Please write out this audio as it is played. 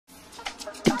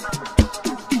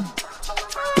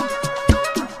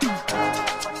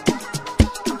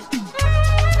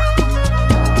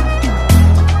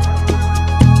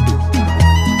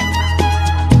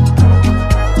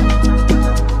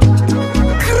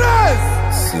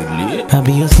I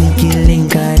be your sneaky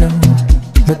link, I know,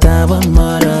 but I want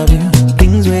more of you.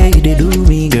 Things where you they do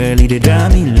me, girl, you they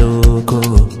drive me loco.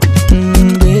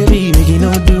 Baby, make you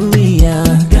no do me, yeah.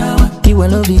 You will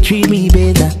love you, treat me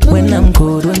better. When I'm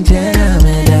cold, when I'm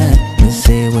that. Me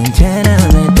say when I'm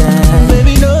that.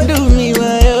 Baby, no do me,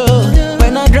 well.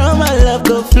 When I drown, my love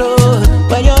go flow.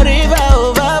 When your river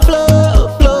overflow,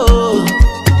 flow.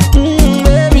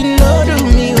 Baby, no do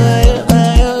me, well.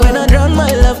 When I drown,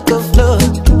 my love go flow.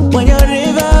 When your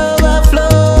river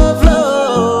overflow, flow.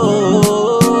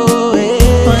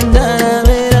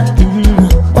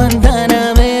 One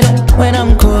time, when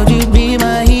I'm cold, you be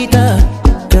my heater.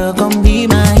 Girl, come be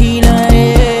my healer.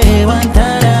 One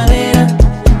time,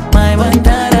 my one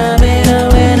time,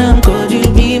 when I'm cold, you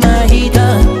be my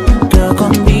heater. Girl,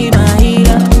 come be my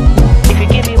healer. If you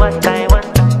give me what I want,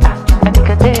 I think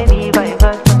I tell you by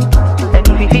first. And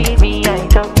if you feed me, I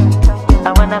chop.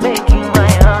 I wanna make you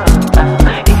my own.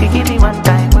 If you give me what I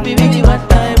want, Baby,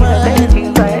 what I want. If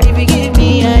you give me,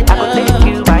 I I will take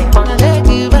you by force. I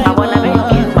wanna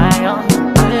make you my own.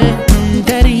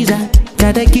 Teresa,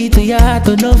 got the key to your heart,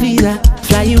 to no visa.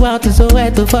 Fly you out to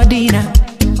Soweto for dinner.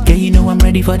 Girl, you know I'm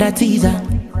ready for that teaser.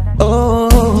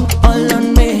 Oh, all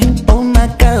on me. Oh my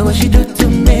God, what she do to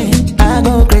me? I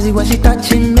go crazy when she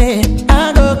touching me.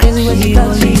 I go crazy when she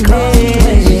touching me.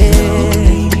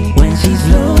 When she's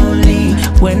lonely,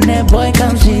 when that boy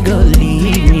comes, she go leave.